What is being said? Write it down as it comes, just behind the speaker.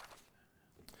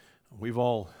We've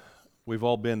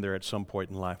all been there at some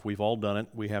point in life. We've all done it.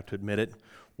 We have to admit it.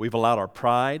 We've allowed our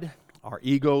pride, our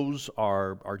egos,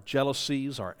 our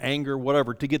jealousies, our anger,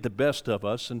 whatever, to get the best of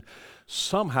us, and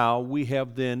somehow we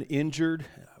have then injured,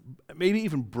 maybe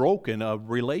even broken a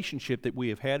relationship that we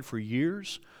have had for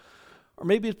years. Or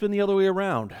maybe it's been the other way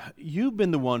around. You've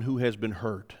been the one who has been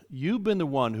hurt. You've been the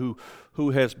one who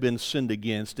has been sinned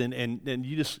against, and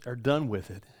you just are done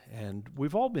with it. And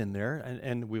we've all been there,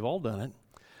 and we've all done it.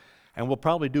 And we'll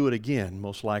probably do it again,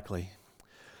 most likely.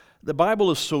 The Bible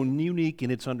is so unique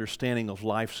in its understanding of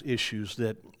life's issues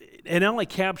that it not only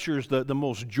captures the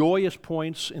most joyous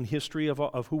points in history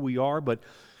of who we are, but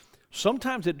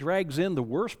sometimes it drags in the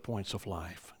worst points of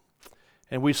life.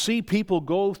 And we see people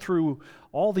go through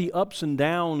all the ups and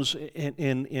downs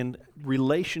in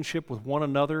relationship with one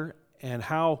another and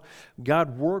how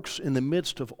God works in the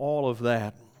midst of all of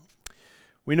that.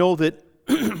 We know that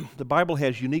the Bible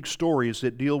has unique stories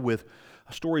that deal with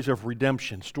stories of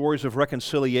redemption, stories of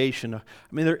reconciliation. I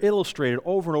mean, they're illustrated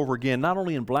over and over again, not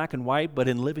only in black and white, but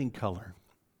in living color.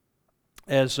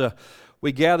 As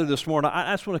we gather this morning,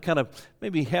 I just want to kind of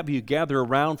maybe have you gather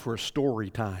around for a story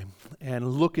time and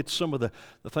look at some of the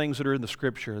things that are in the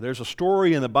Scripture. There's a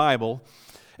story in the Bible,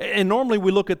 and normally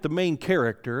we look at the main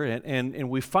character and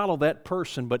we follow that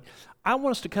person, but I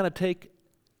want us to kind of take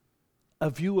a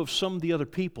view of some of the other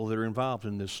people that are involved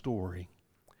in this story.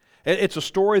 It's a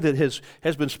story that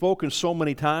has been spoken so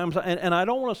many times, and I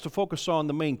don't want us to focus on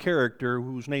the main character,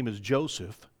 whose name is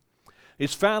Joseph.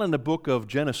 It's found in the book of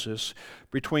Genesis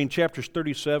between chapters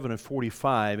 37 and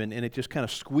 45, and it just kind of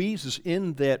squeezes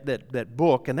in that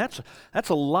book, and that's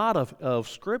a lot of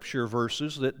scripture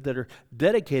verses that are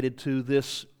dedicated to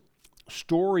this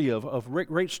story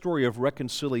great story of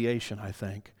reconciliation, I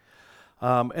think.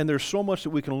 And there's so much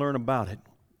that we can learn about it.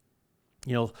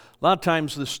 You know, a lot of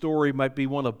times this story might be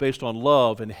one based on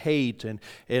love and hate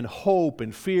and hope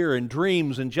and fear and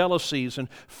dreams and jealousies and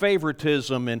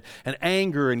favoritism and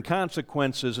anger and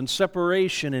consequences and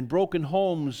separation and broken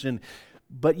homes.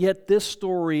 But yet this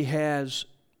story has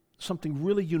something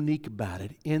really unique about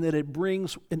it in that it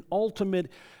brings an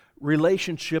ultimate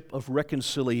relationship of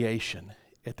reconciliation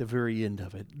at the very end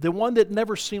of it. The one that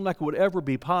never seemed like it would ever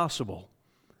be possible.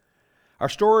 Our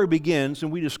story begins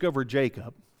and we discover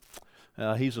Jacob.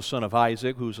 He's a son of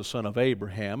Isaac, who's a son of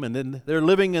Abraham, and then they're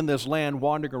living in this land,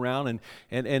 wandering around,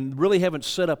 and really haven't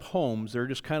set up homes. They're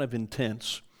just kind of in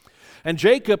tents. And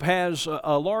Jacob has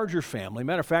a larger family.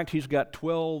 Matter of fact, he's got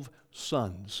 12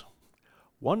 sons.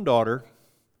 One daughter,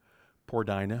 poor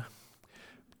Dinah,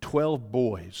 12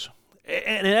 boys.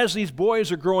 And as these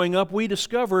boys are growing up, we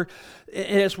discover,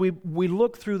 as we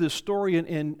look through this story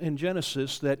in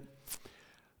Genesis, that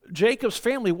Jacob's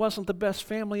family wasn't the best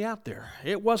family out there.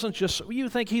 It wasn't just, you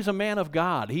think he's a man of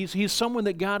God. He's someone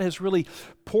that God has really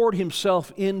poured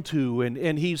himself into,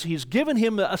 and he's given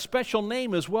him a special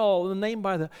name as well, the name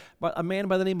by a man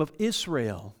by the name of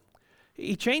Israel.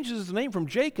 He changes his name from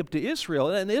Jacob to Israel,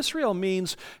 and Israel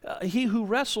means he who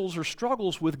wrestles or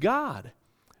struggles with God.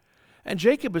 And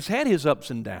Jacob has had his ups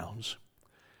and downs,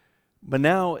 but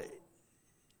now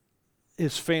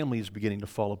his family is beginning to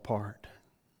fall apart.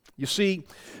 You see,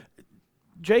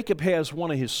 Jacob has one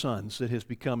of his sons that has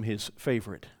become his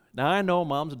favorite. Now, I know,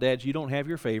 moms and dads, you don't have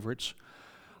your favorites.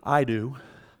 I do.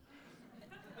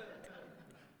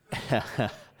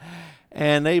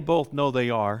 And they both know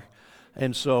they are.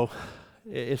 And so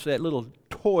it's that little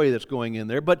toy that's going in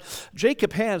there. But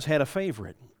Jacob has had a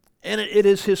favorite. And it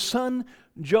is his son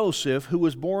Joseph, who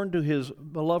was born to his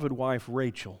beloved wife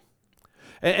Rachel.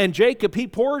 And Jacob, he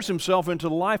pours himself into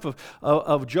the life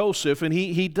of Joseph, and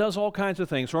he does all kinds of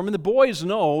things for him. And the boys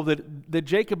know that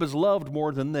Jacob is loved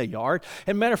more than they are.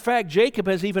 And matter of fact, Jacob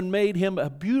has even made him a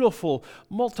beautiful,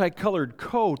 multicolored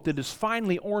coat that is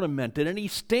finely ornamented. And he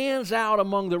stands out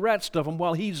among the rest of them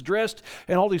while he's dressed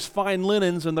in all these fine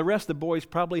linens, and the rest of the boys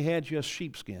probably had just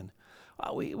sheepskin.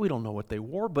 We don't know what they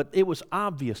wore, but it was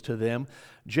obvious to them.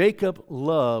 Jacob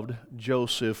loved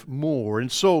Joseph more.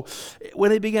 And so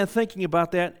when they began thinking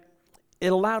about that,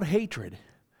 it allowed hatred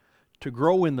to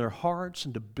grow in their hearts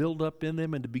and to build up in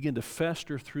them and to begin to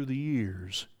fester through the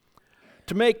years.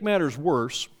 To make matters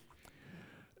worse,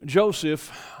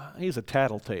 Joseph, he's a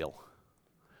tattletale.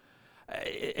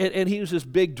 And he was this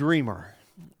big dreamer.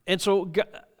 And so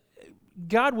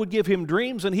God would give him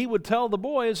dreams, and he would tell the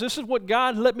boys, this is what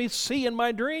God let me see in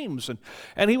my dreams.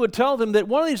 And he would tell them that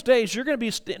one of these days you're going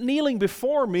to be kneeling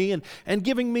before me and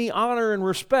giving me honor and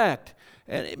respect.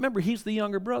 And remember, he's the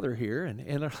younger brother here, and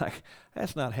they're like,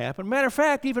 that's not happening. Matter of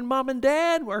fact, even mom and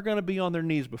dad are going to be on their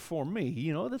knees before me.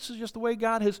 You know, this is just the way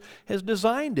God has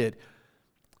designed it.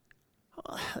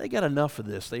 They got enough of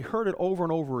this. They heard it over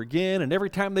and over again, and every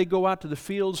time they go out to the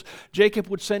fields, Jacob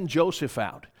would send Joseph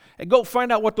out. And go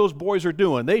find out what those boys are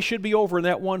doing. They should be over in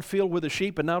that one field with the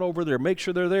sheep and not over there. Make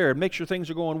sure they're there and make sure things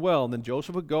are going well. And then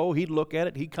Joseph would go, he'd look at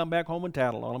it, he'd come back home and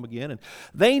tattle on them again. And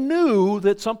they knew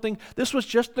that this was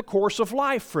just the course of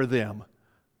life for them.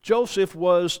 Joseph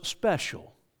was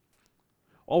special.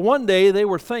 Well, one day they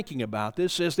were thinking about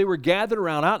this as they were gathered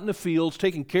around out in the fields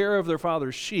taking care of their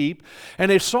father's sheep, and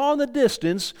they saw in the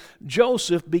distance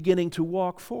Joseph beginning to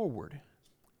walk forward.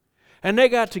 And they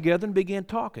got together and began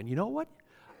talking. You know what?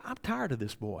 I'm tired of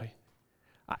this boy.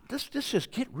 Let's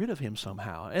just get rid of him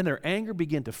somehow. And their anger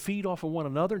began to feed off of one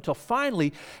another until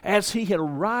finally, as he had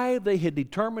arrived, they had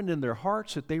determined in their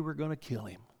hearts that they were going to kill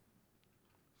him.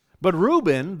 But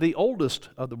Reuben, the oldest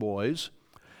of the boys,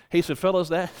 he said, fellas,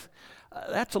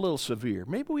 that's a little severe.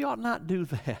 Maybe we ought not do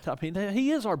that. I mean, he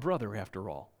is our brother after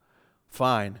all.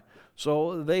 Fine.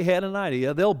 So they had an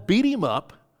idea. They'll beat him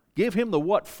up, give him the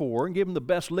what for, and give him the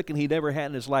best licking he'd ever had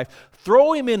in his life,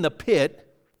 throw him in the pit.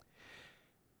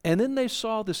 And then they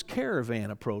saw this caravan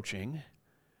approaching,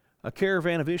 a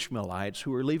caravan of Ishmaelites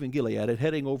who were leaving Gilead and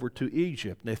heading over to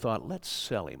Egypt. And they thought, let's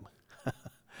sell him.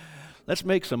 Let's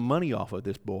make some money off of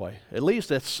this boy. At least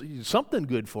that's something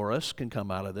good for us can come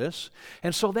out of this.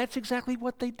 And so that's exactly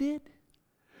what they did.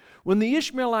 When the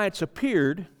Ishmaelites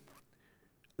appeared,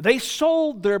 they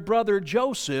sold their brother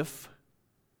Joseph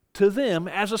to them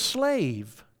as a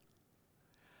slave.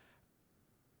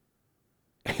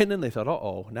 And then they thought,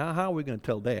 uh-oh, now how are we going to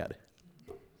tell Dad?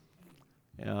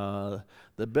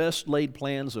 The best laid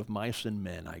plans of mice and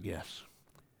men, I guess.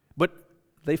 But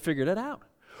they figured it out.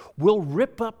 We'll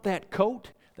rip up that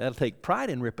coat. That'll take pride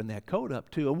in ripping that coat up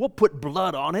too. And we'll put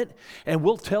blood on it, and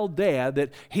we'll tell Dad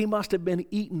that he must have been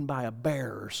eaten by a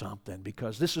bear or something,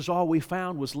 because this is all we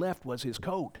found was left was his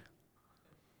coat.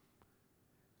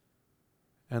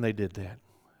 And they did that.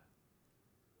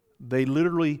 They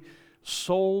literally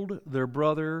sold their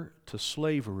brother to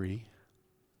slavery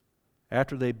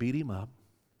after they beat him up.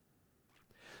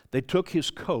 They took his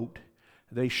coat,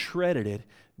 they shredded it,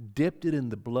 dipped it in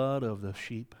the blood of the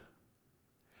sheep,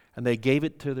 and they gave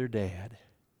it to their dad.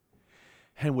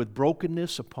 And with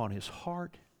brokenness upon his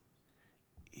heart,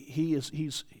 he's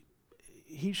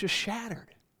just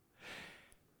shattered.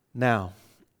 Now,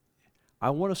 I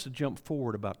want us to jump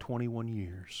forward about 21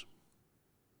 years.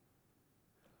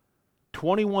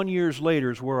 21 years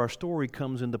later is where our story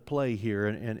comes into play here,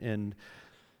 and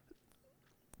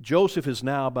Joseph is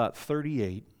now about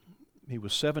 38. He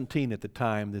was 17 at the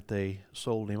time that they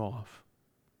sold him off.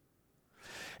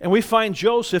 And we find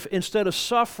Joseph, instead of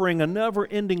suffering a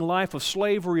never-ending life of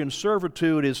slavery and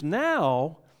servitude, is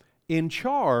now in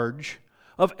charge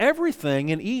of everything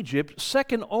in Egypt,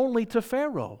 second only to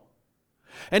Pharaoh.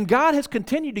 And God has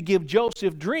continued to give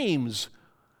Joseph dreams,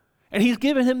 and He's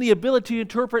given him the ability to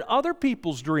interpret other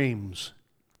people's dreams.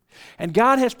 And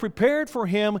God has prepared for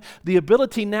him the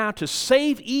ability now to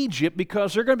save Egypt,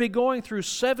 because they're going to be going through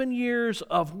 7 years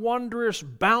of wondrous,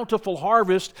 bountiful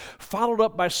harvest, followed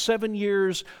up by 7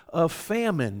 years of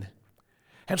famine.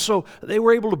 And so they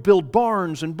were able to build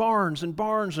barns and barns and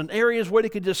barns and areas where they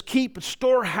could just keep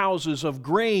storehouses of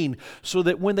grain, so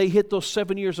that when they hit those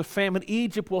 7 years of famine,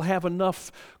 Egypt will have enough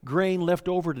grain left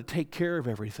over to take care of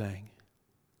everything.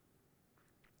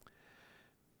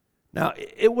 Now,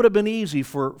 it would have been easy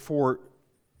for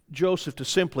Joseph to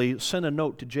simply send a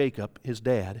note to Jacob, his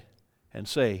dad, and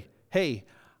say, hey,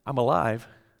 I'm alive.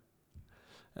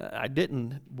 I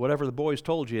didn't, whatever the boys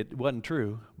told you, it wasn't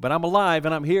true. But I'm alive,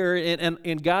 and I'm here,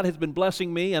 and God has been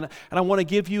blessing me, and I want to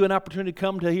give you an opportunity to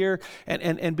come to here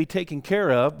and be taken care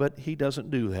of. But he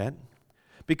doesn't do that,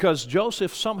 because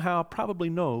Joseph somehow probably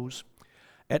knows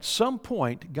at some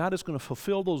point God is going to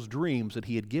fulfill those dreams that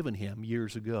He had given him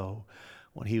years ago,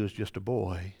 when he was just a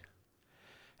boy.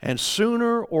 And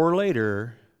sooner or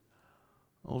later,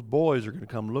 those boys are going to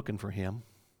come looking for him.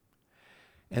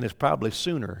 And it's probably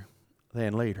sooner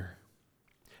than later.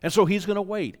 And so he's going to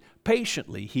wait.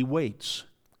 Patiently, he waits.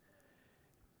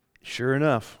 Sure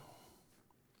enough,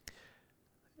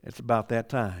 it's about that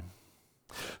time.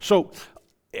 So,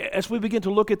 as we begin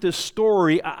to look at this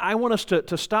story, I want us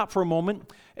to stop for a moment.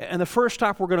 And the first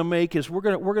stop we're going to make is we're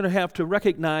going to have to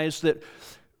recognize that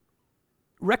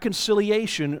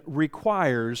reconciliation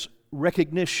requires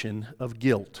recognition of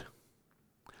guilt.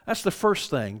 That's the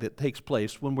first thing that takes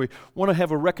place when we want to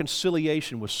have a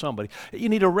reconciliation with somebody. You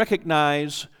need to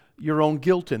recognize your own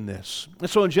guilt in this. And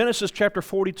so in Genesis chapter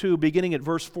 42, beginning of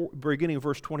verse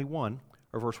 21,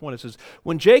 or verse 1, it says,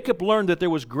 when Jacob learned that there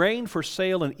was grain for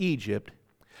sale in Egypt,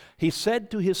 he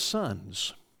said to his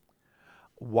sons,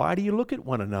 why do you look at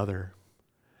one another?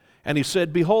 And he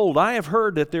said, Behold, I have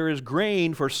heard that there is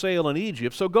grain for sale in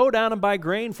Egypt, so go down and buy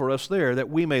grain for us there, that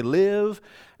we may live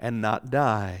and not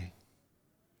die.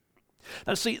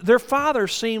 Now see, their father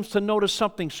seems to notice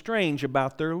something strange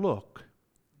about their look.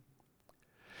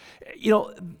 You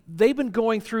know, they've been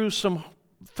going through some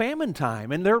famine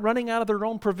time, and they're running out of their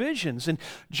own provisions. And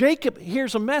Jacob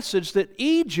hears a message that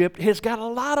Egypt has got a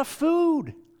lot of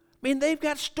food. I mean, they've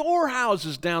got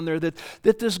storehouses down there that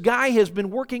this guy has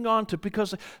been working on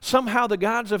because somehow the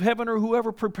gods of heaven or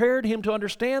whoever prepared him to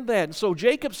understand that. And so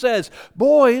Jacob says,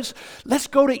 boys, let's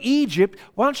go to Egypt.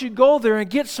 Why don't you go there and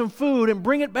get some food and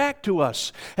bring it back to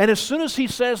us? And as soon as he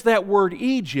says that word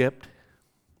Egypt,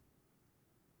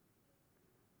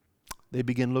 they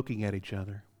begin looking at each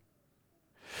other.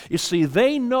 You see,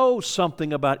 they know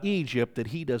something about Egypt that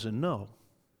he doesn't know.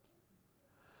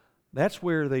 That's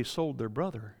where they sold their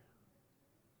brother.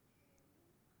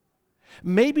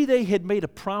 Maybe they had made a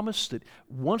promise that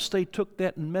once they took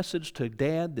that message to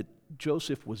Dad that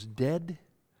Joseph was dead,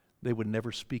 they would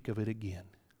never speak of it again.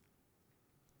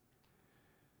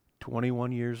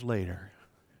 21 years later,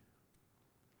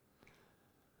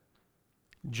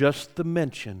 just the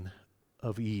mention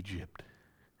of Egypt.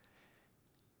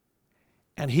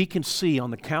 And he can see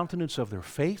on the countenance of their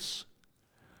face,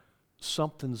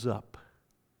 something's up.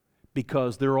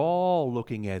 Because they're all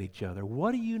looking at each other.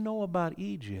 What do you know about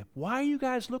Egypt? Why are you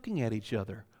guys looking at each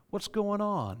other? What's going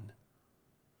on?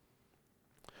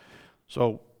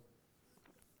 So,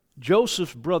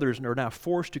 Joseph's brothers are now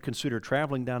forced to consider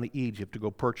traveling down to Egypt to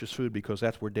go purchase food because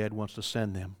that's where Dad wants to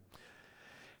send them.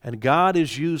 And God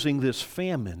is using this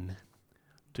famine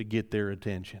to get their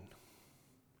attention.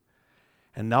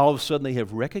 And now all of a sudden they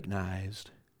have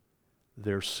recognized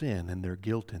their sin and their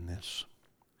guilt in this.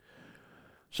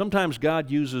 Sometimes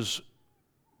God uses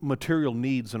material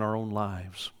needs in our own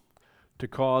lives to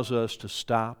cause us to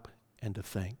stop and to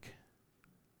think.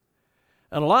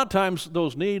 And a lot of times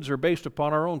those needs are based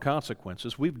upon our own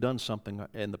consequences. We've done something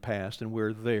in the past and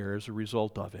we're there as a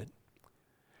result of it.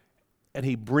 And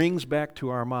He brings back to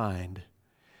our mind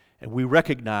and we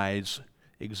recognize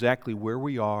exactly where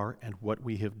we are and what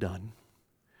we have done.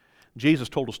 Jesus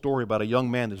told a story about a young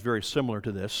man that's very similar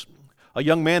to this. A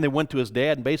young man that went to his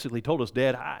dad and basically told his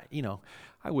dad,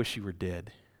 I wish you were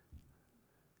dead.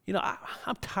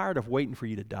 I'm tired of waiting for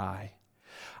you to die.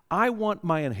 I want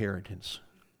my inheritance.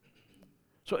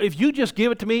 So if you just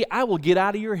give it to me, I will get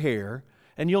out of your hair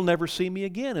and you'll never see me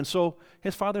again. And so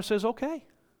his father says, okay.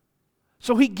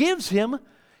 So he gives him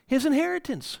his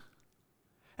inheritance.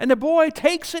 And the boy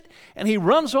takes it and he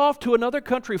runs off to another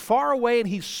country far away and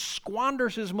he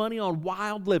squanders his money on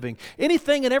wild living.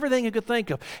 Anything and everything he could think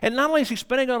of. And not only is he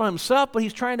spending it on himself, but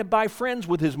he's trying to buy friends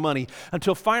with his money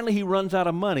until finally he runs out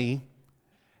of money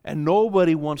and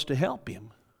nobody wants to help him.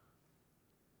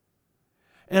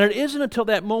 And it isn't until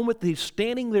that moment that he's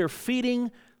standing there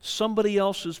feeding somebody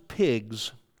else's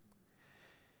pigs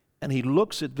and he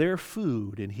looks at their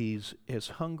food and he's as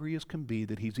hungry as can be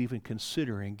that he's even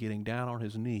considering getting down on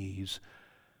his knees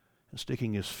and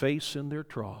sticking his face in their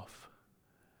trough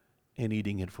and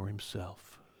eating it for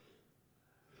himself.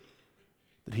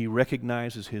 That he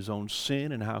recognizes his own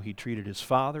sin and how he treated his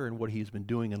father and what he's been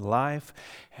doing in life,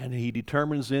 and he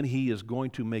determines then he is going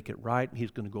to make it right and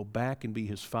he's going to go back and be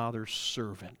his father's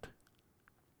servant.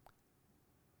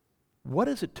 What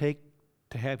does it take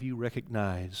to have you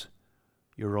recognize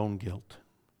your own guilt,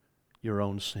 your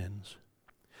own sins?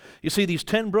 You see, these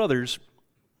 10 brothers,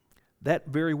 that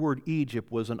very word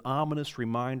Egypt was an ominous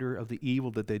reminder of the evil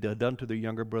that they had done to their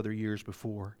younger brother years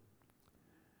before.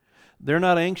 They're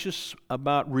not anxious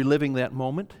about reliving that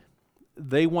moment.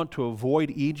 They want to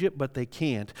avoid Egypt, but they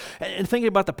can't. And thinking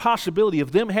about the possibility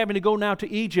of them having to go now to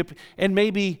Egypt and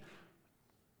maybe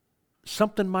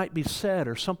something might be said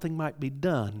or something might be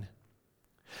done.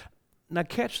 Now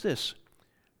catch this.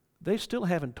 They still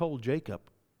haven't told Jacob.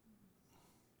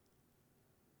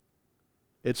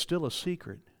 It's still a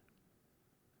secret.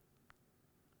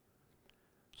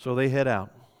 So they head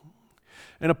out.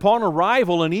 And upon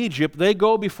arrival in Egypt, they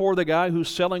go before the guy who's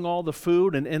selling all the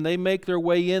food, and they make their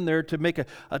way in there to make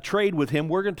a trade with him.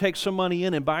 We're going to take some money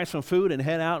in and buy some food and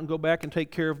head out and go back and take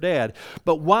care of Dad.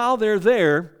 But while they're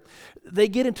there, they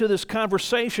get into this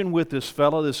conversation with this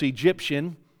fellow, this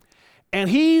Egyptian, and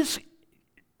he's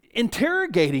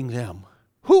interrogating them.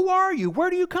 Who are you? Where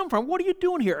do you come from? What are you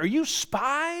doing here? Are you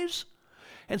spies?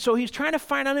 And so he's trying to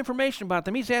find out information about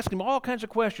them. He's asking them all kinds of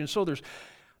questions. So there's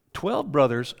 12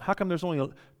 brothers. How come there's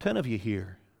only 10 of you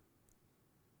here?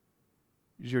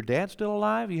 Is your dad still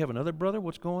alive? You have another brother?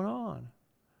 What's going on?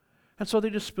 And so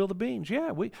they just spill the beans. Yeah,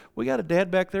 we got a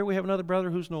dad back there. We have another brother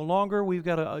who's no longer. We've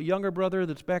got a younger brother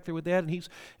that's back there with dad,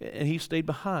 and he stayed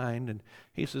behind. And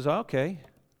he says, okay,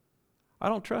 I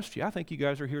don't trust you. I think you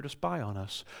guys are here to spy on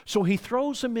us. So he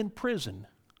throws them in prison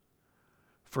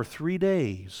for 3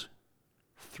 days.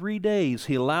 3 days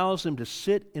he allows them to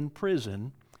sit in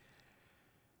prison.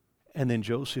 And then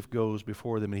Joseph goes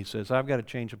before them and he says, I've got to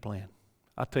change the plan.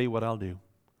 I'll tell you what I'll do.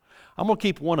 I'm going to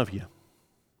keep one of you.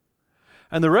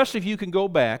 And the rest of you can go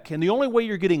back, and the only way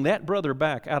you're getting that brother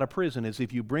back out of prison is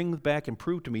if you bring back and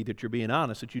prove to me that you're being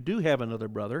honest, that you do have another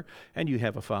brother and you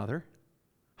have a father.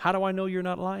 How do I know you're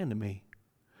not lying to me?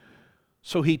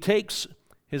 So he takes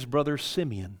his brother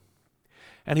Simeon,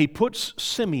 and he puts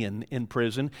Simeon in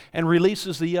prison and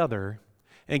releases the other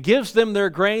and gives them their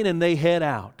grain, and they head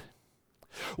out.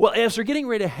 Well, as they're getting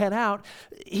ready to head out,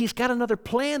 he's got another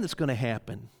plan that's going to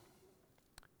happen.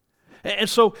 And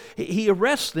so he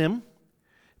arrests them,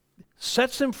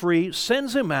 sets them free,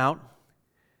 sends them out,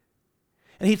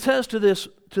 and he says to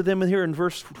them here in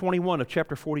verse 21 of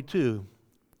chapter 42,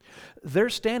 they're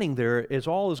standing there as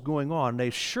all is going on.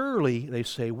 They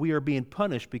say, we are being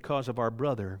punished because of our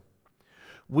brother.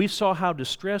 We saw how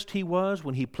distressed he was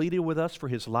when he pleaded with us for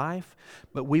his life,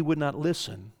 but we would not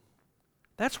listen.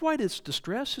 That's why this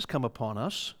distress has come upon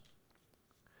us.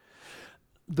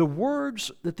 The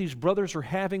words that these brothers are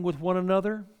having with one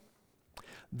another,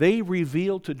 they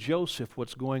reveal to Joseph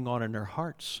what's going on in their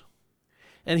hearts.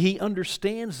 And he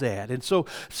understands that. And so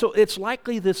it's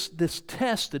likely this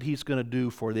test that he's going to do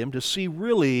for them to see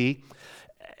really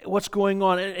what's going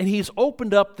on. And he's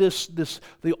opened up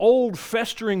the old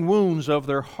festering wounds of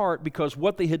their heart because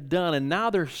what they had done. And now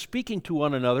they're speaking to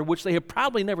one another, which they have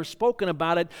probably never spoken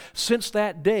about it since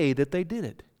that day that they did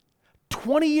it.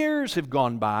 20 years have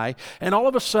gone by, and all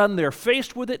of a sudden they're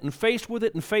faced with it and faced with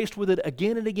it and faced with it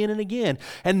again and again and again.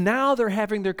 And now they're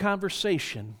having their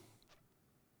conversation.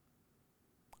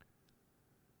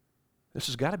 This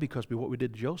has got to be because of what we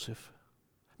did to Joseph.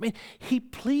 I mean, he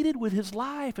pleaded with his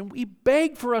life, and he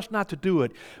begged for us not to do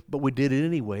it, but we did it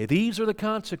anyway. These are the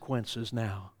consequences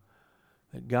now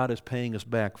that God is paying us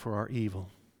back for our evil.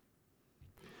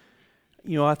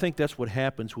 You know, I think that's what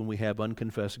happens when we have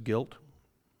unconfessed guilt.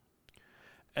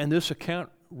 And this account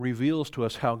reveals to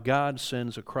us how God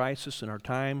sends a crisis in our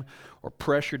time or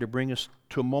pressure to bring us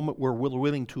to a moment where we're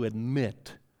willing to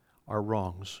admit our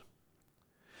wrongs.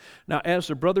 Now, as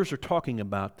the brothers are talking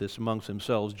about this amongst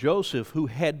themselves, Joseph, who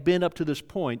had been up to this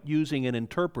point using an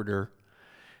interpreter,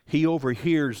 he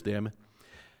overhears them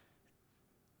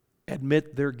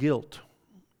admit their guilt.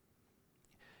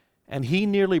 And he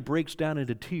nearly breaks down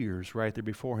into tears right there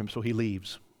before him, so he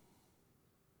leaves.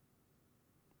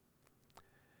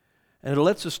 And it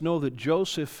lets us know that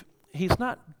Joseph, he's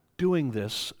not doing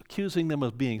this, accusing them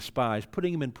of being spies,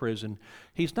 putting them in prison.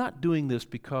 He's not doing this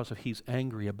because he's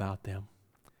angry about them.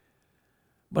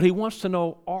 But he wants to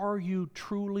know, are you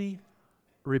truly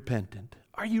repentant?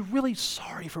 Are you really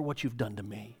sorry for what you've done to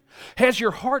me? Has your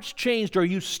hearts changed? Are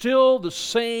you still the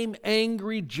same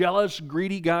angry, jealous,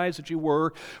 greedy guys that you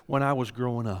were when I was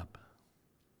growing up?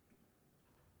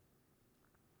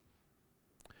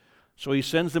 So he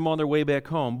sends them on their way back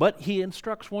home, but he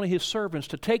instructs one of his servants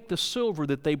to take the silver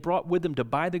that they brought with them to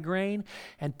buy the grain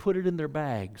and put it in their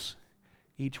bags,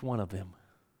 each one of them.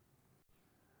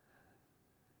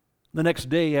 The next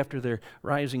day after they're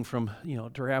rising from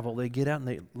travel, they get out and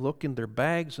they look in their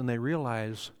bags and they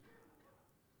realize,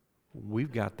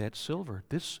 we've got that silver.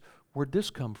 Where'd this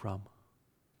come from?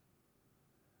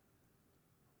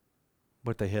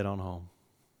 But they head on home.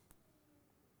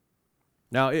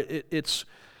 Now, it's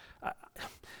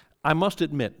I must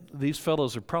admit, these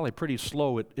fellows are probably pretty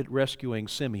slow at rescuing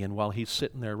Simeon while he's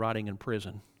sitting there rotting in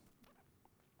prison.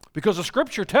 Because the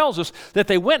Scripture tells us that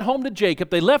they went home to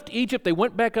Jacob, they left Egypt, they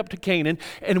went back up to Canaan,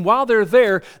 and while they're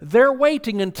there, they're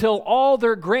waiting until all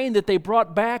their grain that they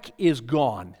brought back is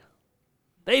gone.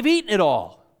 They've eaten it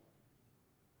all.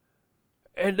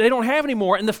 And they don't have any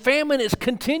more, and the famine is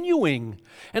continuing.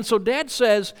 And so Dad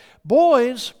says,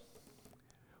 boys,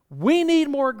 we need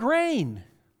more grain.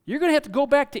 You're going to have to go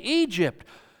back to Egypt.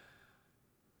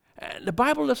 And the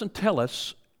Bible doesn't tell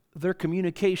us their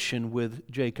communication with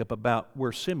Jacob about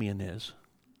where Simeon is.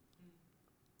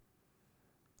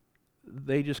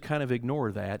 They just kind of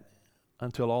ignore that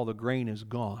until all the grain is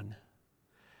gone.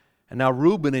 And now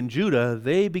Reuben and Judah,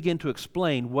 they begin to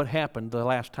explain what happened the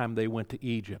last time they went to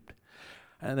Egypt.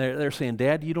 And they're saying,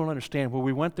 Dad, you don't understand. When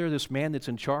we went there, this man that's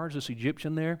in charge, this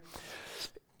Egyptian there,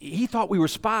 he thought we were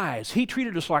spies. He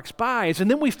treated us like spies.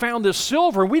 And then we found this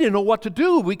silver, and we didn't know what to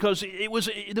do because it was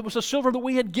the silver that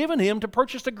we had given him to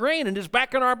purchase the grain, and it's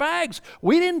back in our bags.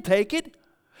 We didn't take it.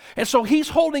 And so he's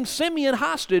holding Simeon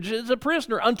hostage as a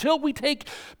prisoner until we take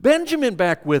Benjamin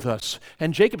back with us.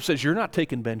 And Jacob says, you're not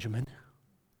taking Benjamin.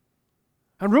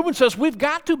 And Reuben says, we've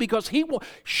got to, because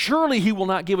surely he will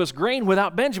not give us grain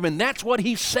without Benjamin. That's what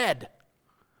he said.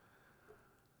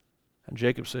 And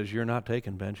Jacob says, you're not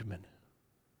taking Benjamin.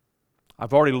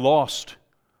 I've already lost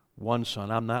one son.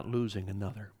 I'm not losing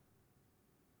another.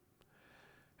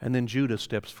 And then Judah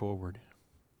steps forward.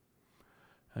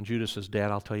 And Judah says,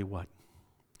 Dad, I'll tell you what.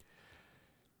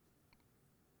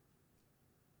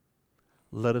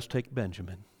 Let us take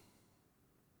Benjamin.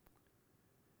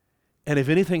 And if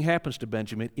anything happens to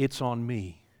Benjamin, it's on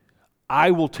me.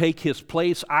 I will take his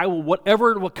place.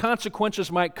 What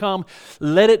consequences might come,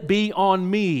 let it be on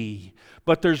me.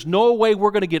 But there's no way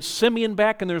we're going to get Simeon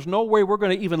back, and there's no way we're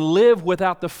going to even live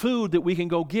without the food that we can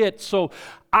go get. So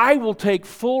I will take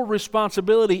full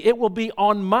responsibility. It will be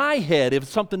on my head if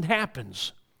something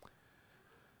happens.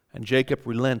 And Jacob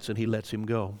relents and he lets him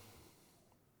go.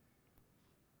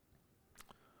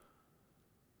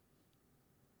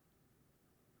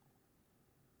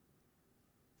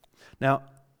 Now,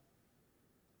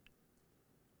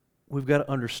 we've got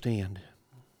to understand,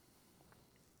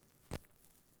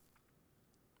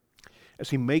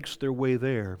 as he makes their way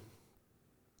there,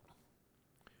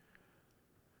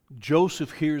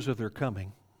 Joseph hears of their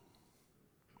coming,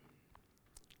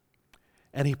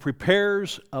 and he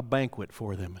prepares a banquet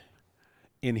for them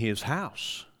in his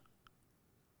house.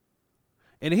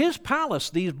 In his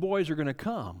palace, these boys are going to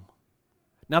come.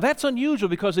 Now that's unusual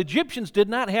because Egyptians did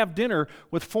not have dinner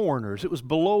with foreigners. It was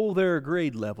below their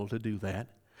grade level to do that.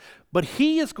 But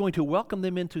he is going to welcome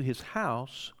them into his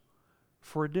house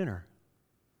for a dinner.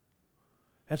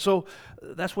 And so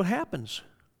that's what happens.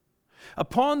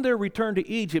 Upon their return to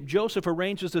Egypt, Joseph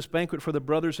arranges this banquet for the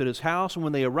brothers at his house, and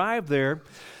when they arrive there,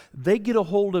 they get a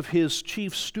hold of his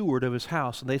chief steward of his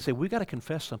house, and they say, we've got to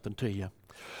confess something to you.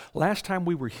 Last time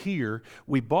we were here,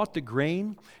 we bought the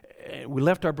grain, we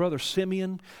left our brother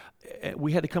Simeon,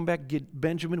 we had to come back and get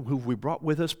Benjamin, who we brought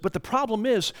with us, but the problem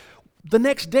is, the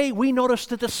next day we noticed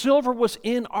that the silver was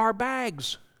in our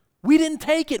bags. We didn't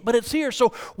take it, but it's here,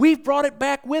 so we've brought it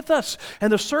back with us.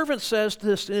 And the servant says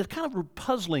this, and it's kind of a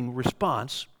puzzling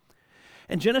response.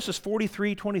 In Genesis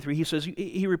 43:23, he says,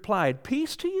 he replied,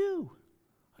 peace to you.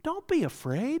 Don't be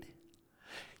afraid.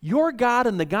 Your God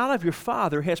and the God of your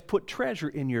father has put treasure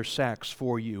in your sacks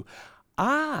for you.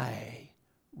 I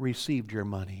received your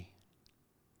money.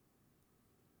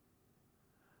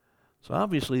 So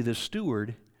obviously this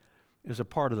steward is a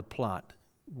part of the plot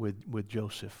with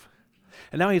Joseph.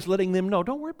 And now he's letting them know,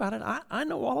 don't worry about it. I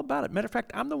know all about it. Matter of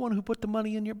fact, I'm the one who put the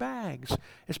money in your bags.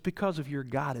 It's because of your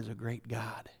God is a great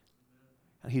God.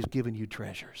 And he's given you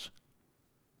treasures.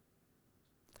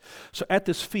 So at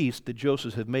this feast that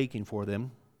Joseph is making for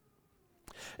them,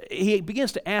 he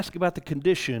begins to ask about the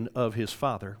condition of his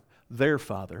father, their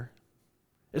father.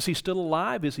 Is he still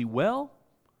alive? Is he well?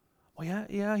 Well,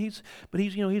 yeah,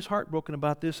 he's heartbroken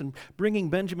about this and bringing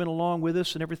Benjamin along with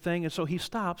us and everything. And so he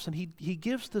stops and he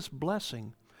gives this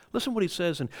blessing. Listen what he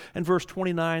says in verse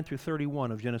 29 through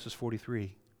 31 of Genesis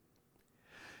 43.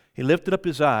 He lifted up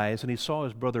his eyes and he saw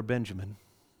his brother Benjamin.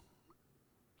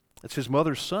 It's his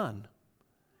mother's son.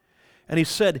 And he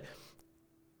said,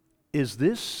 is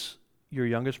this your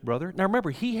youngest brother? Now remember,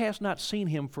 he has not seen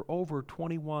him for over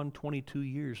 21, 22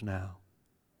 years now.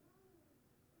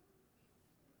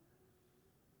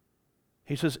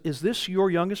 He says, is this your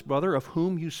youngest brother of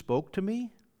whom you spoke to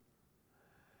me?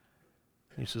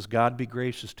 And he says, God be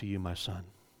gracious to you, my son.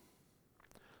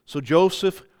 So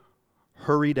Joseph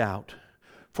hurried out,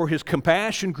 for his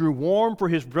compassion grew warm for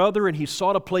his brother, and he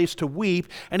sought a place to weep.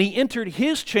 And he entered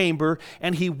his chamber,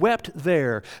 and he wept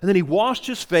there. And then he washed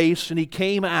his face, and he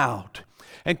came out.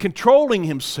 And controlling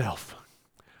himself,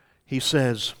 he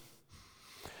says,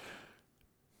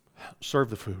 serve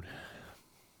the food.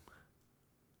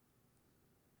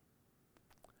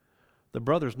 The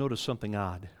brothers noticed something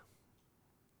odd.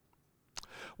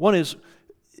 One is,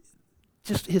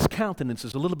 just his countenance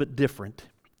is a little bit different.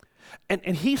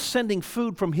 And he's sending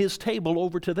food from his table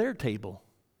over to their table.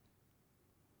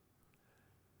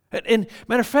 And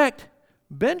matter of fact,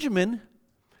 Benjamin,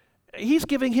 he's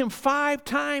giving him 5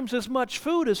 times as much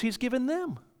food as he's given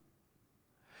them.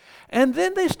 And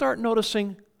then they start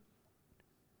noticing,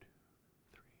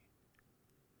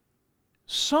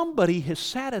 somebody has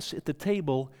sat us at the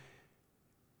table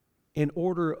in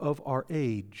order of our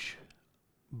age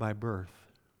by birth.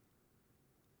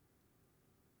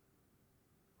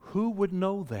 Who would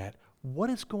know that? What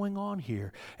is going on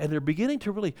here? And they're beginning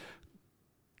to really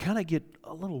kind of get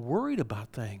a little worried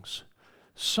about things.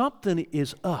 Something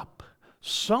is up.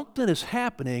 Something is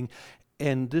happening,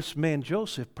 And this man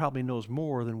Joseph probably knows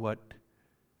more than what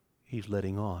he's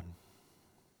letting on.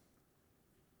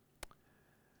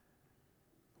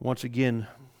 Once again,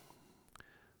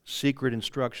 secret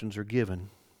instructions are given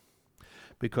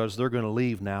because they're going to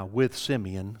leave now with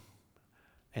Simeon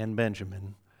and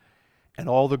Benjamin and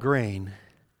all the grain.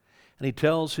 And he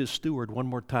tells his steward one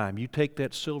more time, you take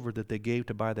that silver that they gave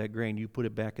to buy that grain, you put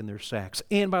it back in their sacks.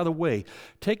 And by the way,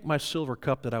 take my silver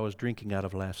cup that I was drinking out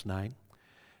of last night,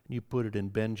 and you put it in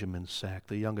Benjamin's sack,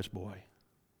 the youngest boy.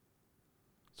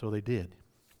 So they did.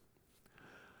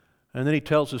 And then he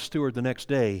tells his steward the next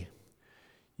day,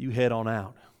 you head on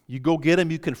out. You go get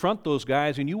them, you confront those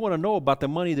guys, and you want to know about the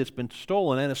money that's been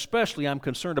stolen, and especially I'm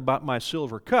concerned about my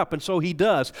silver cup. And so he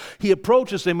does. He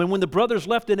approaches them, and when the brothers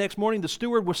left the next morning, the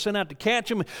steward was sent out to catch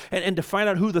him and to find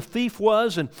out who the thief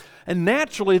was. And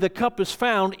naturally, the cup is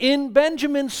found in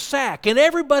Benjamin's sack, and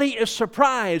everybody is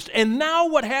surprised. And now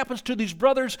what happens to these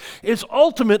brothers is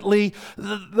ultimately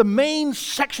the main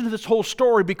section of this whole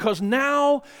story, because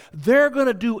now they're going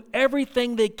to do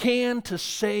everything they can to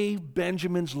save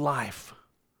Benjamin's life.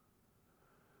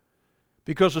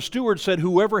 Because the steward said,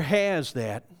 whoever has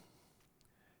that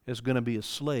is going to be a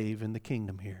slave in the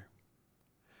kingdom here.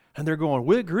 And they're going,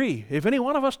 we agree. If any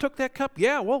one of us took that cup,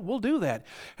 yeah, well, we'll do that.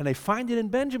 And they find it in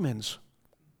Benjamin's.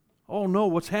 Oh no,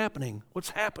 what's happening? What's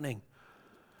happening?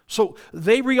 So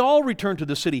they all return to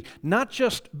the city, not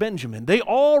just Benjamin. They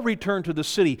all return to the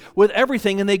city with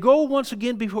everything, and they go once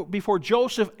again before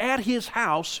Joseph at his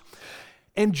house.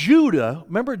 And Judah,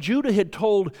 remember Judah had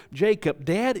told Jacob,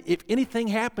 Dad, if anything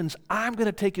happens, I'm going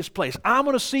to take his place. I'm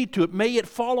going to see to it. May it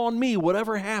fall on me,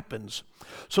 whatever happens.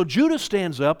 So Judah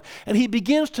stands up and he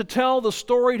begins to tell the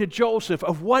story to Joseph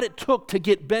of what it took to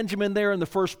get Benjamin there in the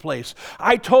first place.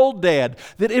 I told Dad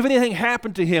that if anything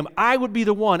happened to him, I would be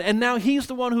the one. And now he's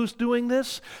the one who's doing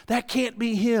this? That can't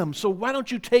be him. So why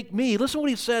don't you take me? Listen to what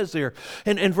he says there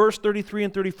in verse 33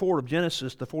 and 34 of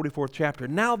Genesis, the 44th chapter.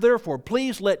 Now therefore,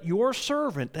 please let your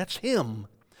servant, that's him,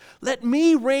 let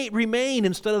me remain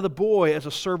instead of the boy as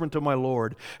a servant to my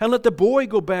Lord, and let the boy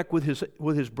go back with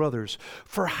his brothers.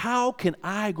 For how can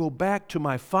I go back to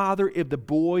my father if the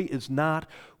boy is not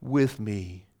with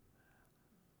me?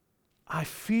 I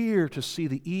fear to see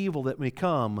the evil that may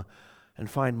come and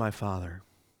find my father.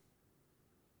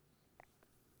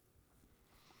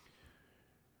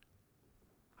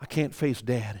 I can't face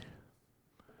Dad.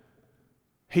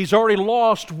 He's already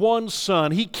lost one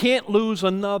son. He can't lose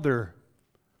another.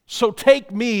 So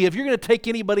take me. If you're going to take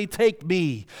anybody, take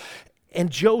me. And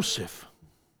Joseph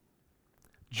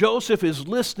is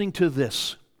listening to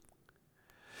this.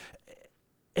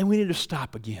 And we need to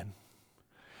stop again.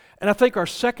 And I think our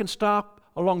second stop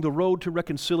along the road to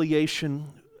reconciliation,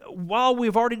 while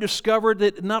we've already discovered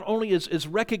that not only is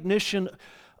recognition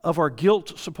of our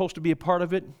guilt supposed to be a part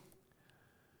of it,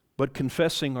 but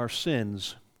confessing our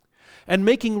sins and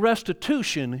making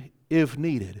restitution if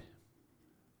needed.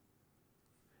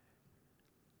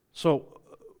 So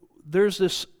there's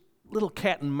this little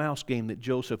cat and mouse game that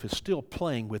Joseph is still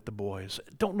playing with the boys.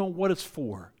 Don't know what it's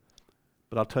for,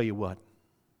 but I'll tell you what.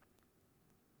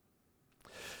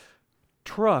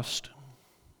 Trust,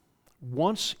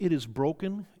 once it is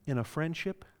broken in a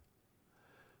friendship,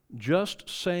 just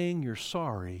saying you're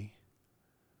sorry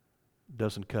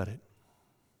doesn't cut it.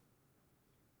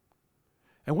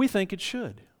 And we think it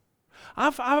should.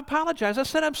 I've apologized. I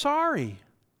said I'm sorry.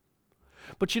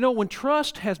 But you know, when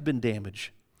trust has been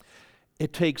damaged,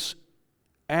 it takes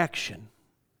action.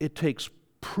 It takes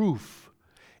proof.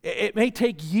 It may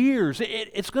take years.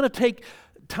 It's going to take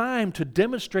time to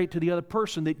demonstrate to the other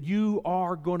person that you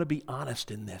are going to be honest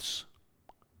in this.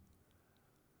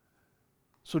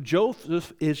 So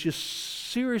Joseph is just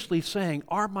seriously saying,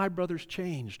 are my brothers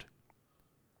changed?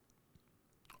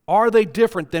 Are they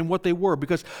different than what they were?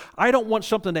 Because I don't want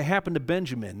something to happen to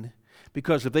Benjamin,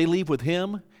 because if they leave with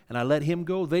him and I let him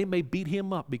go, they may beat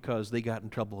him up because they got in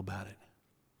trouble about it.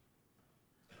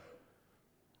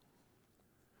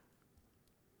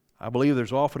 I believe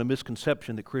there's often a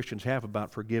misconception that Christians have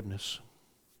about forgiveness.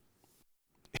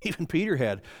 Even Peter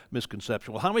had a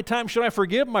misconception. Well, how many times should I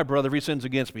forgive my brother if he sins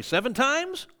against me? 7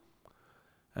 times?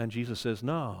 And Jesus says,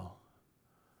 no,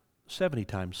 70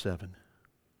 times 7.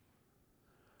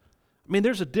 I mean,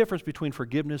 there's a difference between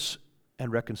forgiveness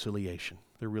and reconciliation.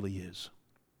 There really is.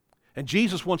 And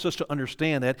Jesus wants us to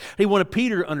understand that. He wanted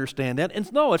Peter to understand that.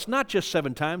 And no, it's not just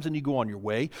 7 times and you go on your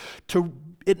way.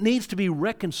 It needs to be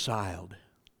reconciled.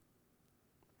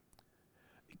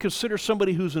 Consider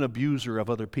somebody who's an abuser of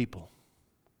other people.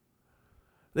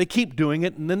 They keep doing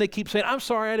it, and then they keep saying, I'm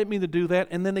sorry, I didn't mean to do that,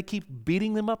 and then they keep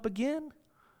beating them up again.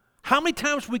 How many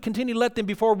times do we continue to let them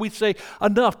before we say,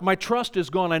 enough, my trust is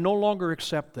gone, I no longer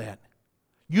accept that?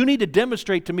 You need to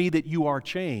demonstrate to me that you are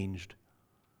changed.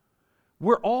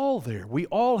 We're all there. We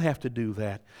all have to do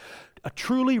that. A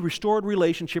truly restored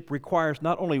relationship requires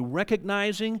not only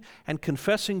recognizing and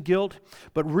confessing guilt,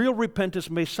 but real repentance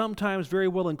may sometimes very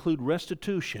well include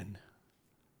restitution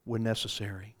when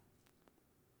necessary.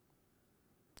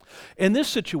 In this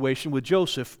situation with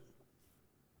Joseph,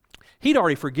 he'd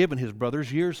already forgiven his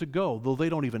brothers years ago, though they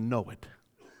don't even know it.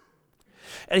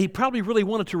 And he probably really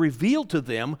wanted to reveal to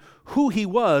them who he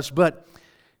was, but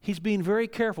he's being very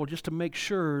careful just to make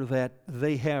sure that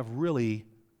they have really,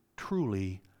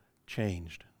 truly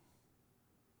changed.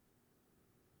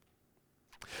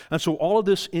 And so all of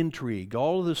this intrigue,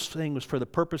 all of this thing was for the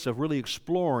purpose of really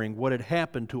exploring what had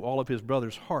happened to all of his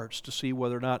brothers' hearts to see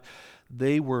whether or not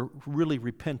they were really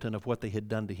repentant of what they had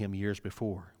done to him years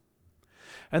before.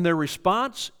 And their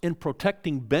response in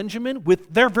protecting Benjamin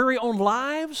with their very own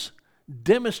lives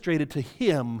demonstrated to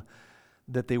him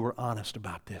that they were honest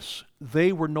about this.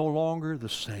 They were no longer the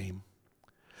same.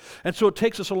 And so it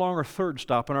takes us along our third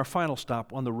stop and our final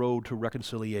stop on the road to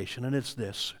reconciliation, and it's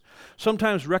this.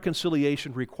 Sometimes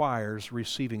reconciliation requires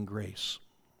receiving grace.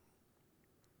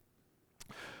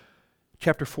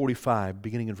 Chapter 45,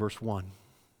 beginning in verse 1,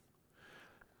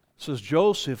 says,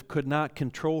 Joseph could not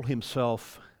control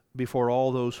himself before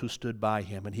all those who stood by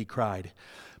him, and he cried,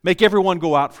 "Make everyone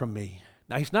go out from me."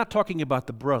 Now, he's not talking about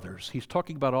the brothers. He's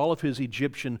talking about all of his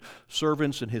Egyptian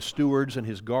servants and his stewards and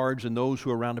his guards and those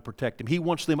who are around to protect him. He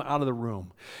wants them out of the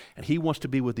room, and he wants to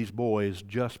be with these boys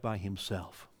just by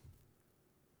himself.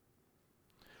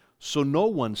 So no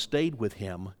one stayed with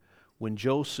him when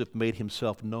Joseph made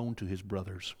himself known to his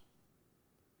brothers.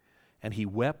 And he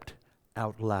wept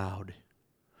out loud,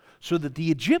 so that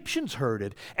the Egyptians heard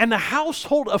it, and the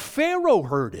household of Pharaoh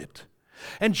heard it.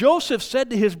 And Joseph said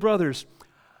to his brothers,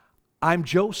 "I'm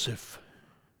Joseph.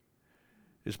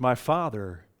 Is my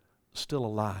father still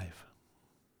alive?"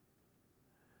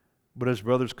 But his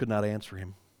brothers could not answer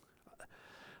him.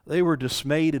 They were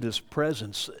dismayed at his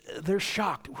presence. They're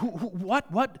shocked.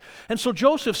 What? And so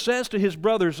Joseph says to his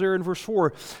brothers there in verse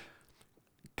 4,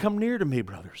 "Come near to me,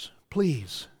 brothers,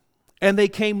 please." And they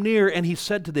came near, and he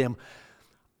said to them,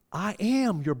 "I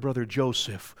am your brother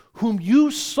Joseph, whom you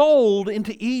sold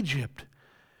into Egypt.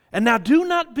 And now do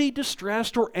not be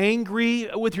distressed or angry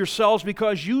with yourselves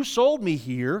because you sold me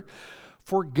here,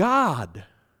 for God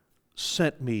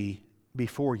sent me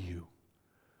before you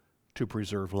to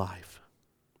preserve life.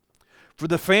 For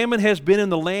the famine has been in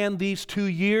the land these 2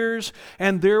 years,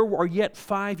 and there are yet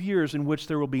 5 years in which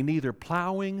there will be neither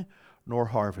plowing nor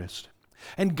harvest.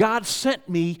 And God sent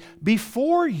me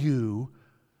before you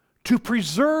to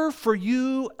preserve for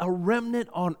you a remnant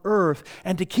on earth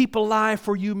and to keep alive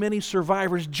for you many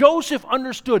survivors." Joseph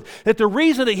understood that the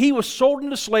reason that he was sold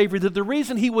into slavery, that the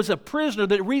reason he was a prisoner,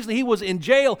 that the reason he was in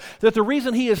jail, that the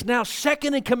reason he is now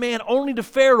second in command only to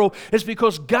Pharaoh is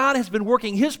because God has been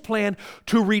working his plan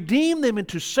to redeem them and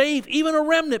to save even a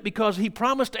remnant, because he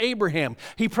promised Abraham,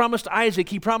 he promised Isaac,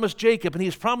 he promised Jacob, and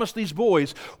he's promised these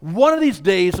boys, one of these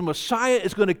days the Messiah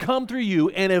is going to come through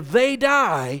you, and if they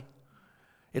die,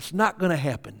 it's not going to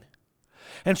happen.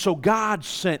 And so God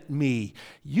sent me.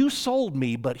 You sold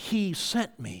me, but He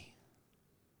sent me.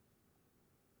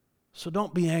 So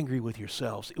don't be angry with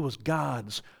yourselves. It was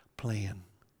God's plan.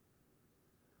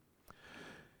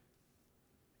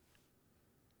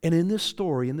 And in this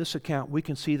story, in this account, we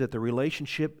can see that the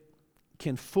relationship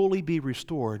can fully be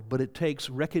restored, but it takes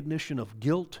recognition of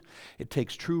guilt, it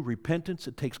takes true repentance,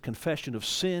 it takes confession of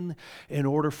sin in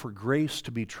order for grace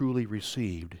to be truly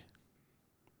received.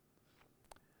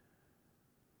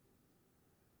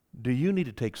 Do you need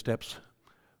to take steps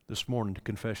this morning to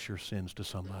confess your sins to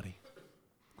somebody?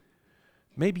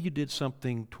 Maybe you did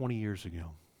something 20 years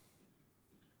ago.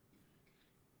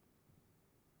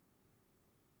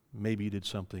 Maybe you did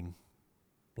something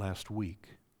last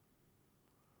week.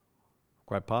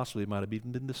 Quite possibly it might have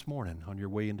even been this morning on your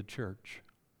way into church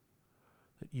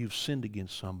that you've sinned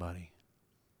against somebody.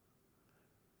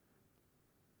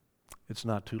 It's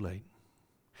not too late.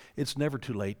 It's never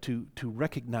too late to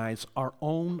recognize our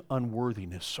own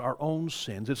unworthiness, our own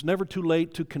sins. It's never too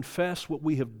late to confess what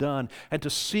we have done and to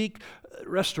seek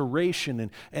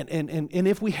restoration. And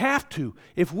if we have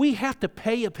to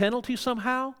pay a penalty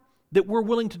somehow, that we're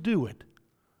willing to do it.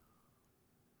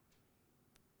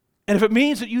 And if it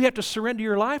means that you have to surrender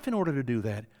your life in order to do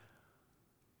that,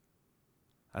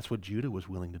 that's what Judah was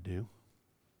willing to do.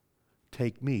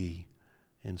 Take me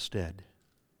instead.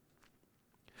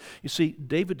 You see,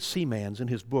 David Seamans, in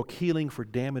his book, Healing for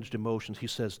Damaged Emotions, he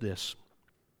says this: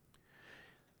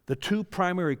 The two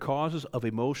primary causes of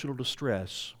emotional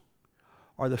distress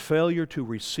are the failure to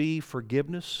receive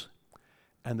forgiveness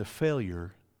and the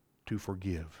failure to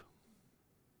forgive.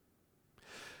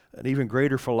 An even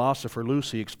greater philosopher,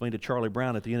 Lucy, explained to Charlie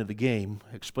Brown at the end of the game,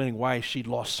 explaining why she'd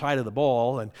lost sight of the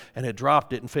ball and had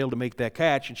dropped it and failed to make that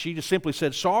catch. And she just simply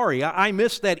said, "Sorry, I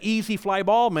missed that easy fly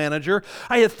ball, manager.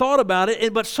 I had thought about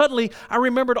it, but suddenly I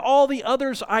remembered all the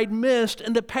others I'd missed,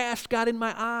 and the past got in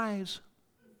my eyes."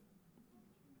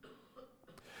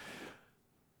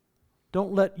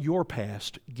 Don't let your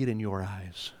past get in your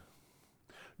eyes.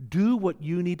 Do what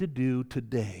you need to do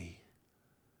today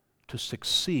to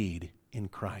succeed in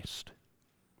Christ.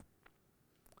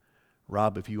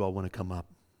 Rob, if you all want to come up.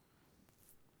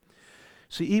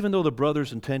 See, even though the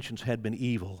brothers' intentions had been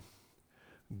evil,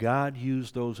 God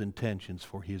used those intentions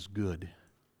for His good,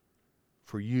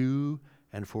 for you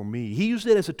and for me. He used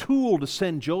it as a tool to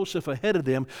send Joseph ahead of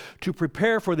them, to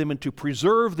prepare for them and to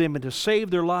preserve them and to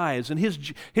save their lives. And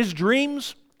his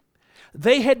dreams,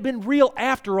 they had been real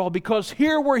after all, because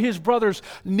here were his brothers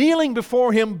kneeling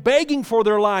before him, begging for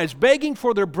their lives, begging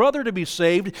for their brother to be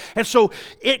saved. And so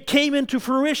it came into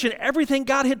fruition, everything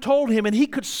God had told him, and he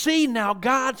could see now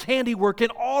God's handiwork in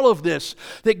all of this,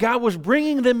 that God was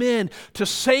bringing them in to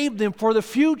save them for the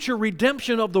future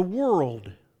redemption of the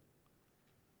world.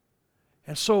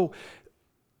 And so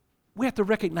we have to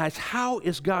recognize, how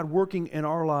is God working in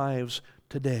our lives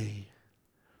today?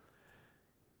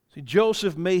 See,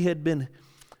 Joseph he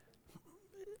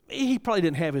probably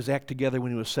didn't have his act together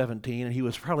when he was 17, and he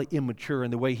was probably immature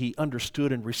in the way he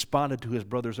understood and responded to his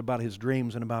brothers about his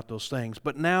dreams and about those things.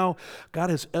 But now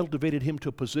God has elevated him to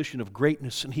a position of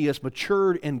greatness, and he has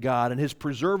matured in God and is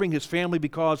preserving his family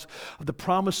because of the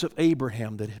promise of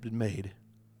Abraham that had been made.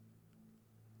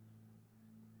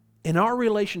 In our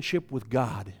relationship with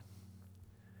God,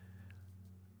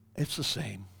 it's the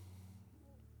same.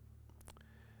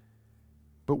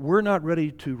 But we're not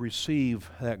ready to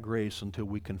receive that grace until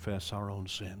we confess our own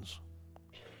sins.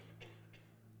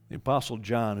 The Apostle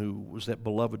John, who was that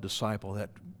beloved disciple, that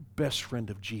best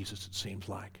friend of Jesus, it seems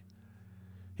like,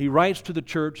 he writes to the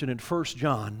church, and in 1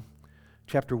 John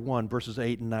chapter 1, verses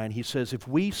 8 and 9, he says, "If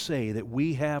we say that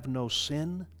we have no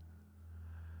sin,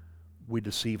 we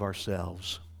deceive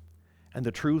ourselves, and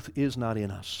the truth is not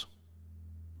in us.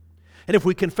 And if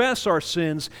we confess our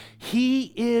sins,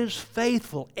 He is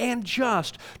faithful and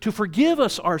just to forgive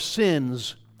us our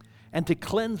sins and to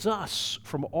cleanse us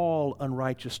from all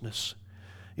unrighteousness."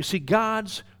 You see,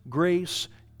 God's grace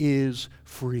is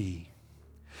free.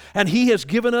 And He has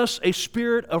given us a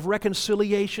spirit of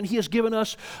reconciliation. He has given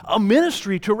us a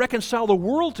ministry to reconcile the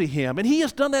world to Him. And He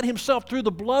has done that Himself through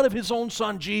the blood of His own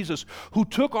Son, Jesus, who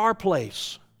took our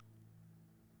place.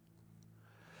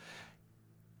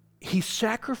 He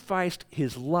sacrificed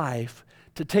His life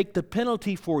to take the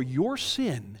penalty for your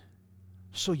sin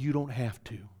so you don't have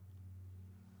to.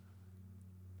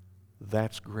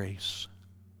 That's grace.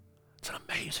 It's an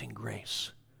amazing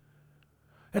grace.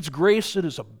 That's grace that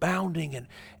is abounding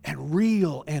and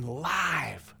real and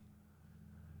live.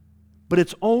 But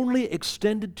it's only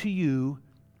extended to you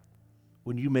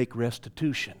when you make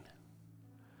restitution.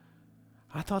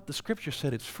 I thought the Scripture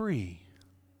said it's free.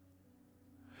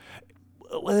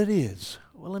 Well, it is.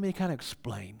 Well, let me kind of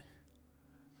explain.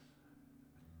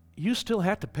 You still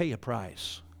have to pay a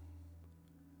price.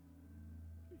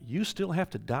 You still have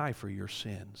to die for your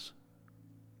sins.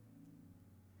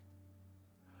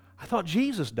 I thought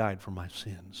Jesus died for my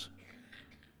sins.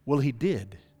 Well, He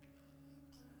did.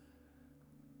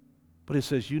 But it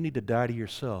says you need to die to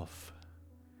yourself,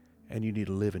 and you need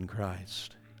to live in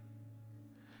Christ.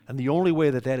 And the only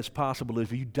way that is possible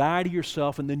is if you die to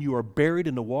yourself and then you are buried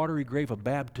in the watery grave of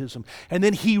baptism. And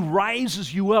then He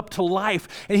rises you up to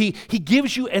life. And He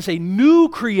gives you as a new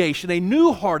creation, a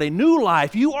new heart, a new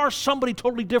life. You are somebody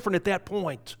totally different at that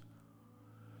point.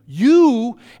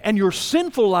 You and your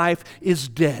sinful life is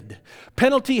dead.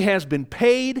 Penalty has been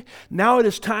paid. Now it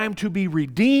is time to be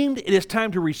redeemed. It is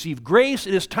time to receive grace.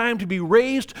 It is time to be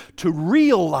raised to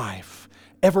real life.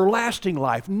 Everlasting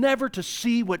life, never to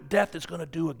see what death is going to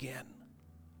do again.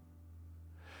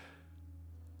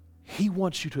 He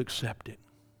wants you to accept it.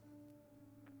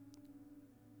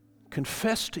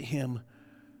 Confess to Him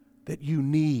that you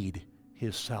need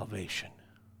His salvation,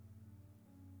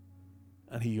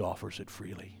 and He offers it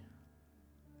freely.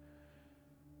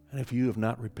 And if you have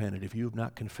not repented, if you have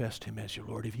not confessed Him as your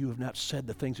Lord, if you have not said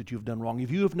the things that you have done wrong, if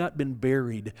you have not been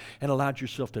buried and allowed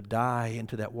yourself to die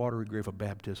into that watery grave of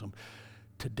baptism,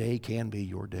 today can be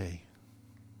your day.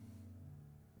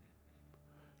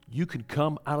 You can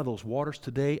come out of those waters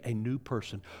today a new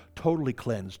person, totally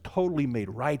cleansed, totally made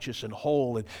righteous and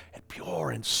whole and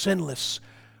pure and sinless,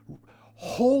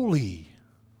 holy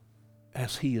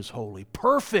as He is holy,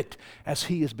 perfect as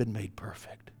He has been made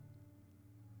perfect.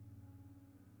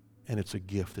 And it's a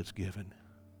gift that's given.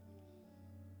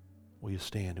 Will you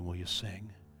stand and will you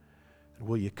sing? And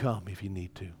will you come if you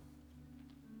need to?